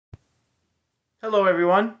Hello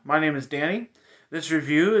everyone, my name is Danny. This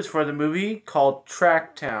review is for the movie called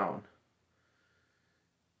Tracktown.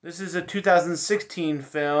 This is a 2016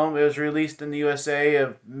 film. It was released in the USA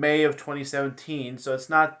of May of 2017, so it's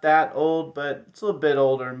not that old, but it's a little bit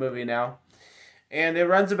older movie now. And it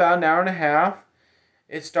runs about an hour and a half.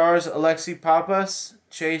 It stars Alexi Pappas,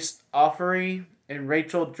 Chase Offery, and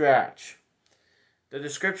Rachel Dratch. The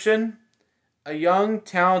description: a young,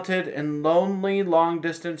 talented, and lonely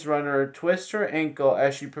long-distance runner twists her ankle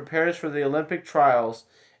as she prepares for the Olympic trials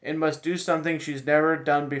and must do something she's never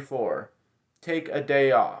done before: take a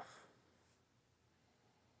day off.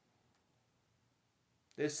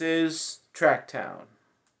 This is Tracktown.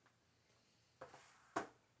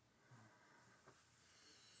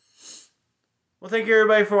 Well, thank you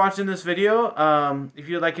everybody for watching this video. If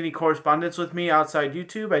you'd like any correspondence with me outside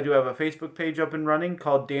YouTube, I do have a Facebook page up and running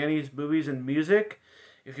called Danny's Movies and Music.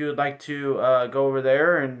 If you would like to go over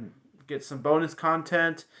there and get some bonus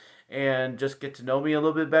content and just get to know me a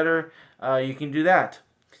little bit better, you can do that.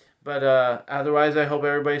 But otherwise, I hope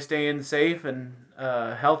everybody's staying safe and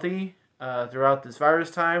healthy throughout this virus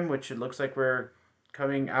time, which it looks like we're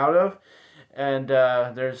coming out of. And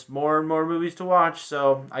there's more and more movies to watch,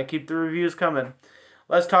 so I keep the reviews coming.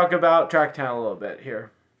 Let's talk about Tracktown a little bit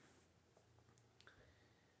here.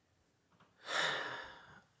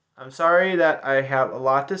 I'm sorry that I have a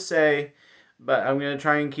lot to say, but I'm going to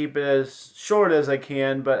try and keep it as short as I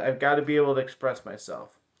can, but I've got to be able to express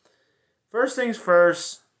myself. First things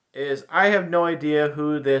first is I have no idea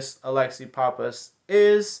who this Alexi Pappas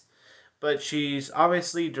is. But she's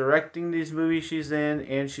obviously directing these movies she's in,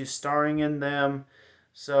 and she's starring in them.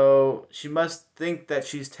 So she must think that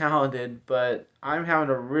she's talented, but I'm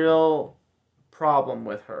having a real problem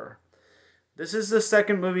with her. This is the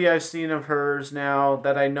second movie I've seen of hers now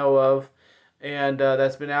that I know of, and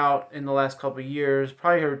that's been out in the last couple of years.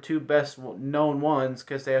 Probably her two best known ones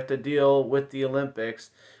because they have to deal with the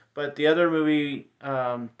Olympics. But the other movie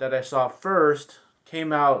that I saw first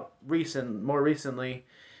came out more recently,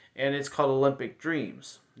 and it's called Olympic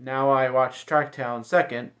Dreams. Now I watched Tracktown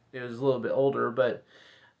second. It was a little bit older, but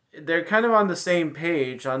they're kind of on the same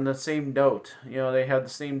page, on the same note. You know, they have the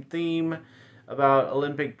same theme about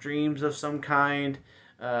Olympic dreams of some kind,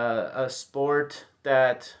 a sport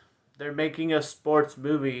that they're making a sports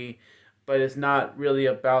movie, but it's not really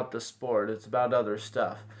about the sport. It's about other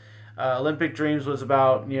stuff. Olympic Dreams was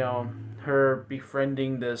about, her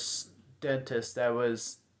befriending this dentist that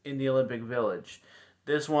was in the Olympic Village.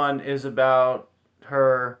 This one is about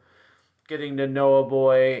her getting to know a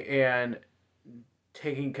boy and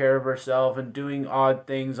taking care of herself and doing odd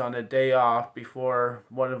things on a day off before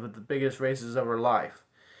one of the biggest races of her life.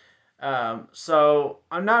 So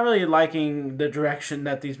I'm not really liking the direction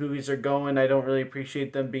that these movies are going. I don't really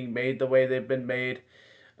appreciate them being made the way they've been made.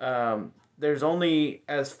 There's only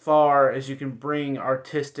as far as you can bring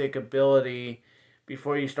artistic ability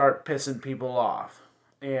before you start pissing people off.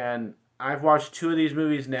 And I've watched two of these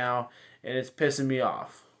movies now, and it's pissing me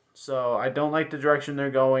off. So I don't like the direction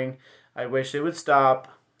they're going. I wish they would stop.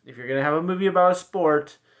 If you're going to have a movie about a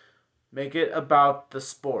sport, make it about the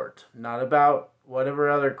sport, not about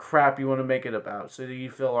whatever other crap you want to make it about so that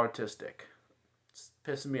you feel artistic. It's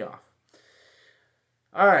pissing me off.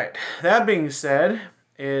 Alright, that being said,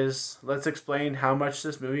 let's explain how much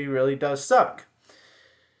this movie really does suck.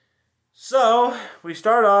 So, we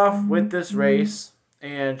start off with this race.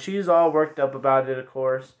 And she's all worked up about it, of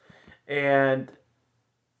course. And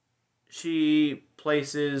she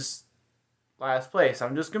places last place.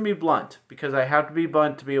 I'm just going to be blunt, because I have to be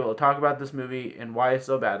blunt to be able to talk about this movie and why it's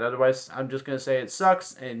so bad. Otherwise, I'm just going to say it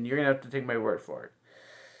sucks, and you're going to have to take my word for it.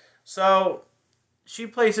 So, she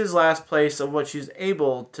places last place of what she's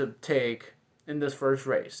able to take in this first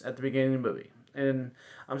race at the beginning of the movie. And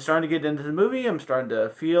I'm starting to get into the movie. I'm starting to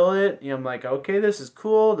feel it. I'm like, okay, this is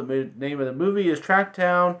cool. The name of the movie is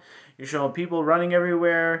Tracktown. You're showing people running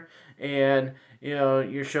everywhere, and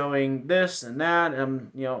you're showing this and that.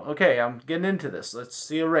 And okay, I'm getting into this. Let's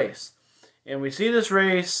see a race. And we see this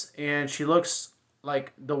race, and she looks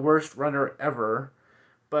like the worst runner ever,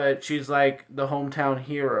 but she's like the hometown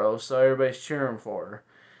hero, so everybody's cheering for her.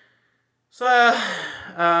 So,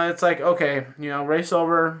 it's like, okay, race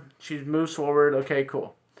over. She moves forward. Okay,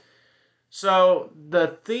 cool. So, the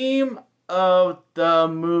theme of the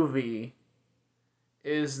movie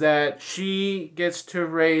is that she gets to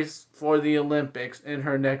race for the Olympics in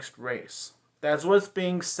her next race. That's what's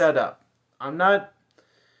being set up. I'm not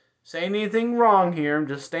saying anything wrong here. I'm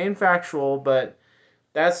just staying factual, but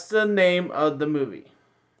that's the name of the movie.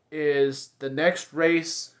 Is the next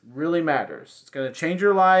race really matters. It's going to change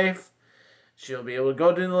her life. She'll be able to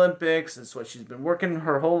go to the Olympics. It's what she's been working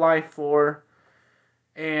her whole life for.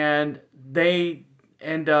 And they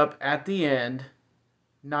end up at the end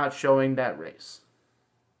not showing that race.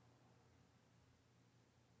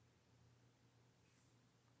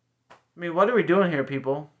 I mean, what are we doing here,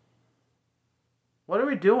 people? What are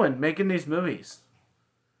we doing making these movies?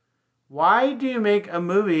 Why do you make a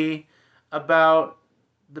movie about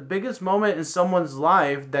the biggest moment in someone's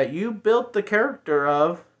life that you built the character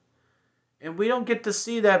of, and we don't get to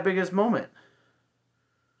see that biggest moment?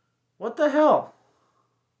 What the hell?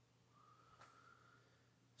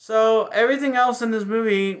 So everything else in this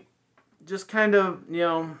movie just kind of,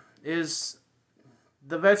 is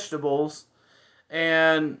the vegetables.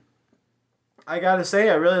 And I gotta say,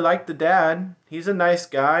 I really like the dad. He's a nice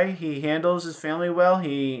guy. He handles his family well.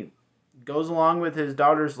 He goes along with his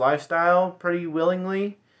daughter's lifestyle pretty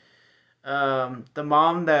willingly. The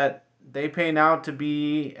mom that they paint out to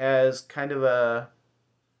be as kind of a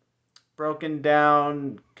broken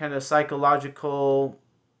down, kind of psychological,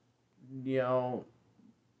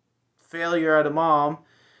 failure at a mom,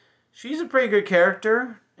 she's a pretty good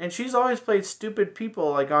character, and she's always played stupid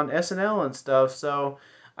people like on SNL and stuff, so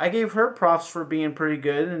I gave her props for being pretty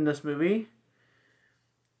good in this movie.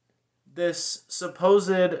 This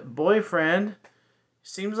supposed boyfriend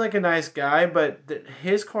seems like a nice guy, but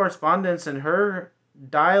his correspondence and her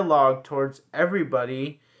dialogue towards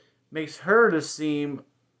everybody makes her to seem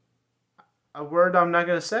a word I'm not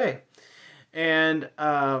going to say. And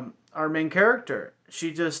our main character,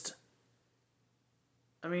 she just,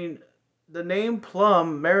 the name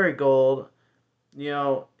Plum Marigold,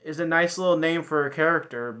 is a nice little name for a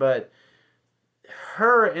character, but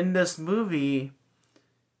her in this movie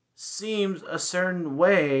seems a certain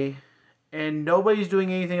way, and nobody's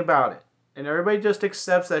doing anything about it. And everybody just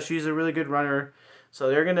accepts that she's a really good runner, so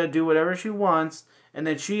they're going to do whatever she wants, and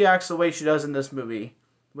then she acts the way she does in this movie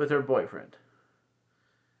with her boyfriend.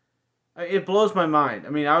 It blows my mind.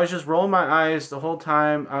 I was just rolling my eyes the whole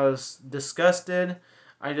time. I was disgusted.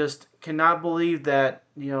 I just cannot believe that,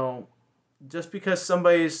 just because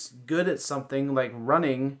somebody's good at something like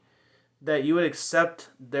running, that you would accept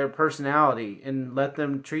their personality and let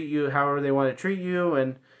them treat you however they want to treat you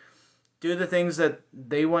and do the things that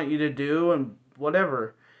they want you to do and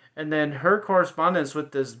whatever. And then her correspondence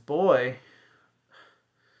with this boy,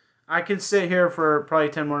 I could sit here for probably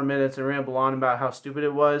 10 more minutes and ramble on about how stupid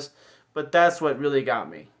it was, but that's what really got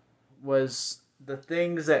me, was the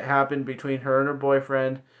things that happened between her and her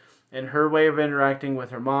boyfriend and her way of interacting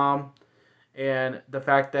with her mom, and the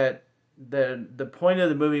fact that the point of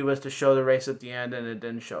the movie was to show the race at the end, and it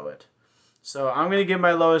didn't show it. So I'm going to give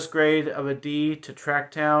my lowest grade of a D to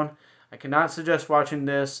Tracktown. I cannot suggest watching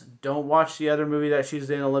this. Don't watch the other movie that she's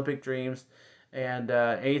in, Olympic Dreams. And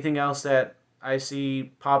anything else that I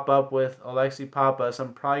see pop up with Alexi Pappas,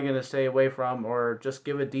 I'm probably going to stay away from or just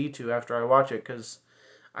give a D to after I watch it, because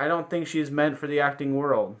I don't think she's meant for the acting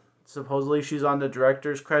world. Supposedly she's on the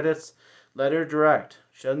director's credits. Let her direct.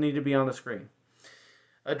 She doesn't need to be on the screen.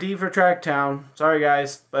 A D for Tracktown. Sorry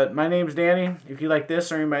guys, but my name's Danny. If you like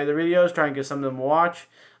this or any of my other videos, try and get some of them to watch.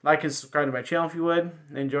 Like and subscribe to my channel if you would.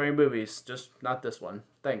 Enjoy your movies, just not this one.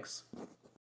 Thanks.